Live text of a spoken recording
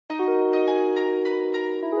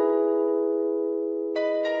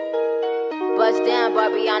Bust down,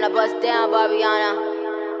 Barbiana, bust down, Barbiana.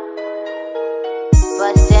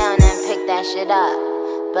 Bust down and pick that shit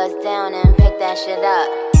up. Bust down and pick that shit up.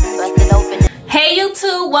 Bust it open. Hey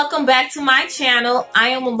YouTube, welcome back to my channel.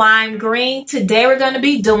 I am Lime Green. Today we're going to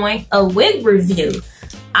be doing a wig review.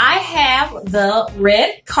 I have the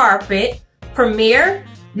red carpet premiere.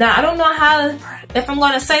 Now I don't know if I'm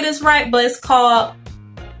going to say this right, but it's called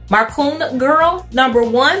Macaron Girl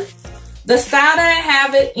 #1. The style that I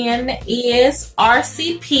have it in is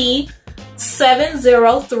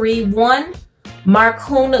Rcp7031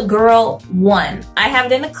 Macaron Girl 1. I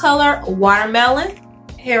have it in the color watermelon.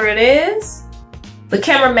 Here it is. The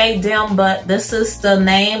camera may dim, but this is the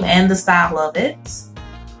name and the style of it.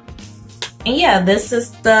 And yeah, this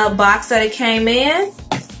is the box that it came in.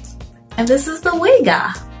 And this is the wig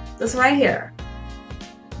guy. This right here.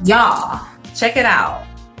 Y'all, check it out.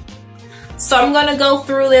 So I'm gonna go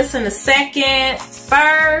through this in a second.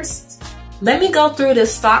 First, let me go through the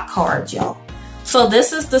stock card, y'all. So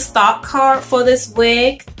this is the stock card for this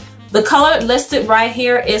wig. The color listed right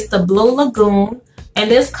here is the Blue Lagoon. And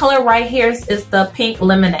this color right here is the Pink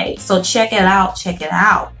Lemonade. So check it out, check it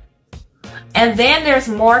out. And then there's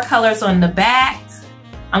more colors on the back.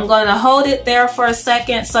 I'm gonna hold it there for a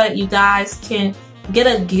second so that you guys can get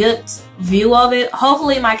a good view of it.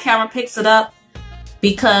 Hopefully my camera picks it up,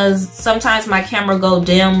 because sometimes my camera go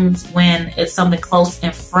dims when it's something close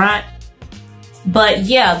in front. But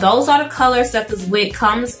yeah, those are the colors that this wig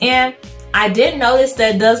comes in. I did notice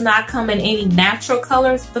that it does not come in any natural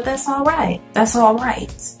colors, but that's all right. That's all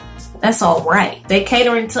right. That's all right. They're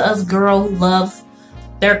catering to us girls who love,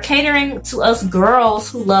 they're catering to us girls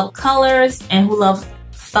who love colors and who love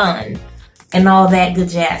fun and all that good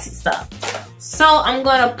jazzy stuff. So I'm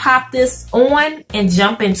gonna pop this on and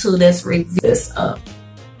jump into this review. This up.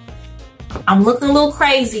 I'm looking a little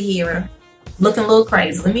crazy here. Looking a little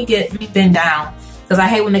crazy. Let me bend down, because I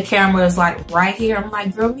hate when the camera is like right here. I'm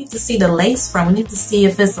like, girl, we need to see the lace from. We need to see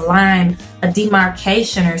if it's a line, a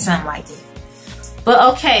demarcation or something like that. But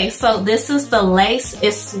okay, so this is the lace.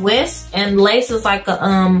 It's Swiss, and lace is like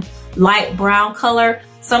a light brown color.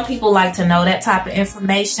 Some people like to know that type of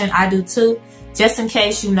information. I do too. Just in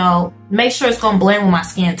case, you know, make sure it's gonna blend with my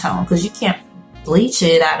skin tone, because you can't bleach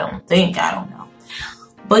it, I don't think. I don't know.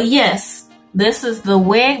 But yes, this is the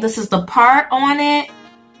wig. This is the part on it.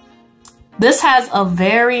 This has a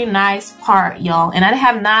very nice part, y'all, and I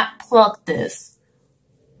have not plucked this.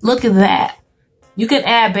 Look at that. You can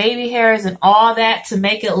add baby hairs and all that to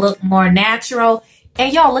make it look more natural.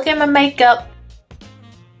 And y'all, look at my makeup.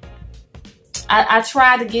 I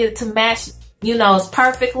tried to get it to match, you know, as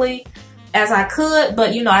perfectly as I could,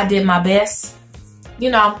 but you know, I did my best.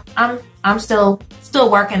 You know, I'm still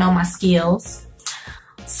working on my skills.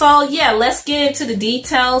 So yeah, let's get into the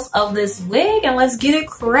details of this wig and let's get it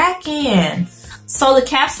cracking. So the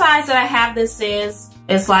cap size that I have this is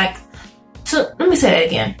like, let me say that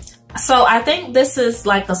again. So I think this is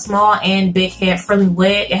like a small and big head friendly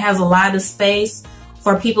wig. It has a lot of space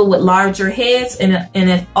for people with larger heads, and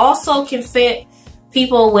it also can fit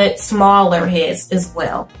people with smaller heads as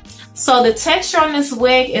well. So the texture on this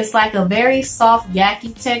wig is like a very soft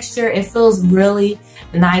yaki texture. It feels really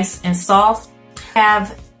nice and soft.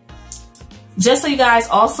 Just so you guys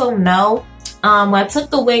also know, when I took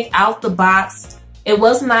the wig out the box, it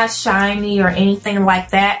was not shiny or anything like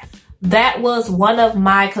that. That was one of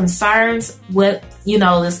my concerns with, you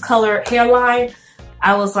know, this color hairline.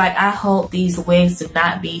 I was like, I hope these wigs do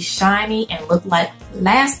not be shiny and look like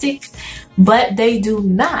plastic, but they do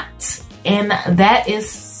not. And that is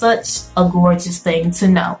such a gorgeous thing to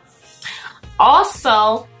know.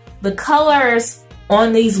 Also, the colors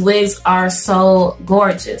on these wigs are so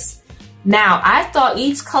gorgeous. Now, I thought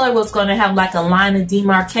each color was going to have like a line of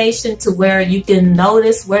demarcation to where you can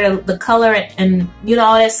notice where the color and you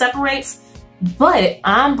know, that separates, but it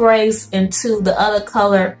ombres into the other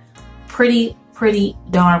color pretty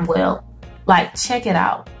darn well. Like, check it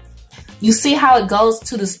out. You see how it goes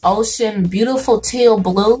to this ocean, beautiful teal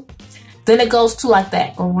blue, then it goes to like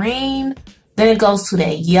that green, then it goes to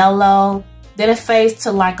that yellow, then it fades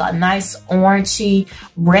to like a nice orangey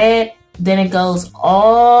red, then it goes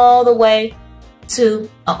all the way to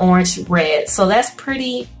an orange red. So that's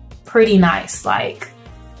pretty nice. Like,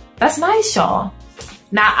 that's nice, y'all.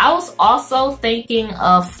 Now, I was also thinking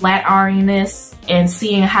of flat ironing this and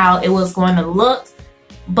seeing how it was going to look,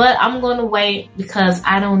 but I'm going to wait because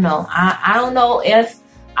I don't know. I don't know if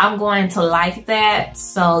I'm going to like that.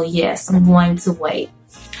 So yes, I'm going to wait.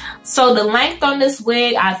 So the length on this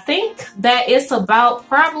wig, I think that it's about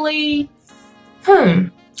probably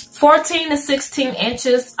 14 to 16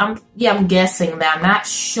 inches. I'm guessing that. I'm not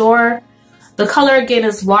sure. The color again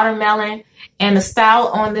is watermelon. And the style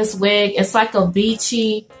on this wig, it's like a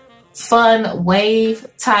beachy, fun wave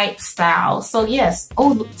type style. So yes,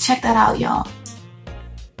 oh, check that out, y'all.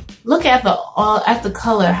 Look at the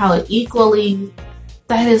color, how it equally,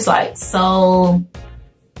 that is like so,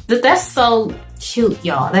 that's so cute,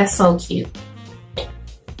 y'all. That's so cute.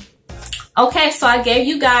 Okay, so I gave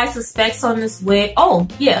you guys the specs on this wig. Oh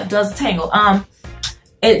yeah, it does tangle.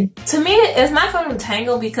 To me, it's not going to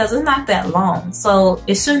tangle because it's not that long, so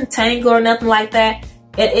it shouldn't tangle or nothing like that.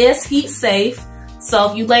 It is heat safe,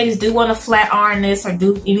 so if you ladies do want to flat iron this or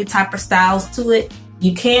do any type of styles to it,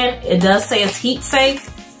 you can. It does say it's heat safe.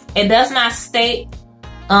 It does not state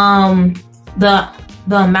the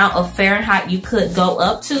amount of Fahrenheit you could go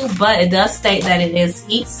up to, but it does state that it is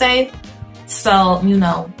heat safe. So, you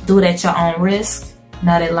know, do it at your own risk.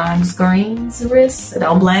 Not at Lime Screen's risk.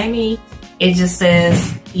 Don't blame me. It just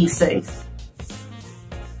says heat safe.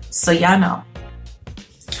 So y'all know.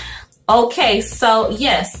 Okay, so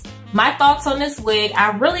yes, my thoughts on this wig.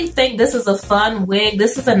 I really think this is a fun wig.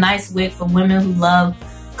 This is a nice wig for women who love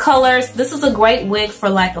colors. This is a great wig for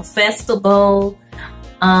like a festival,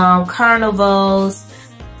 carnivals.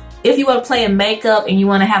 If you want to play in makeup and you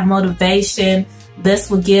want to have motivation, this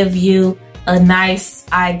will give you a nice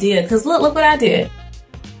idea. Because look what I did.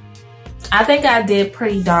 I think I did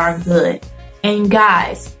pretty darn good. And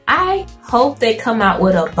guys, I hope they come out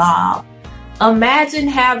with a bob. Imagine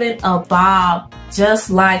having a bob just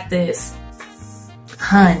like this.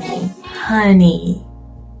 Honey.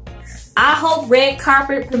 I hope Red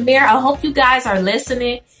Carpet Premiere, I hope you guys are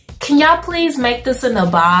listening. Can y'all please make this in a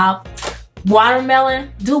bob?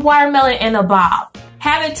 Watermelon, do watermelon in a bob.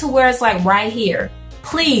 Have it to where it's like right here.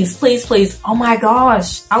 Please, please, please. Oh my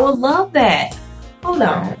gosh, I would love that. Hold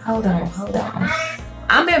on.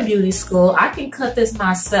 I'm in beauty school. I can cut this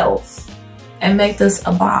myself and make this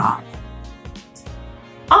a bob.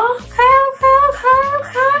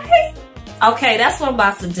 Okay, that's what I'm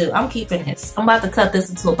about to do. I'm keeping this. I'm about to cut this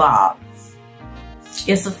into a bob.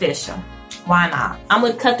 It's official. Why not? I'm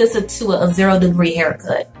gonna cut this into a 0-degree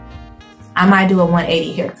haircut. I might do a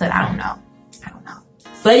 180 haircut. I don't know.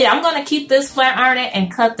 But yeah, I'm gonna keep this flat ironing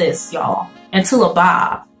and cut this, y'all, into a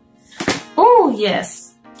bob. Oh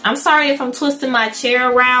yes. I'm sorry if I'm twisting my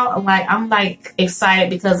chair around. I'm like excited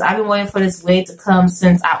because I've been waiting for this wig to come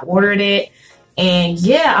since I ordered it. And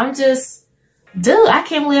yeah, I'm just, dude, I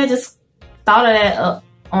can't believe I just thought of that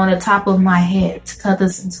on the top of my head to cut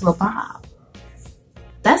this into a bob.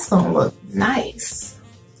 That's gonna look nice.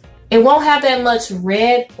 It won't have that much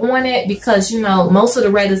red on it because, you know, most of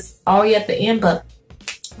the red is already at the end, but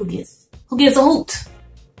who gives a hoot?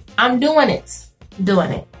 I'm doing it.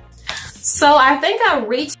 So I think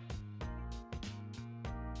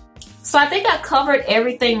I covered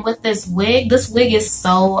everything with this wig. This wig is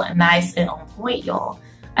so nice and on point, y'all.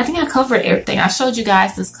 I think I covered everything. I showed you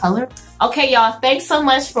guys this color. Okay, y'all, thanks so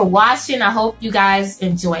much for watching. I hope you guys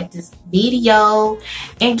enjoyed this video.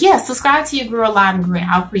 And yeah, subscribe to your girl Lime Green.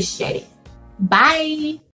 I appreciate it. Bye.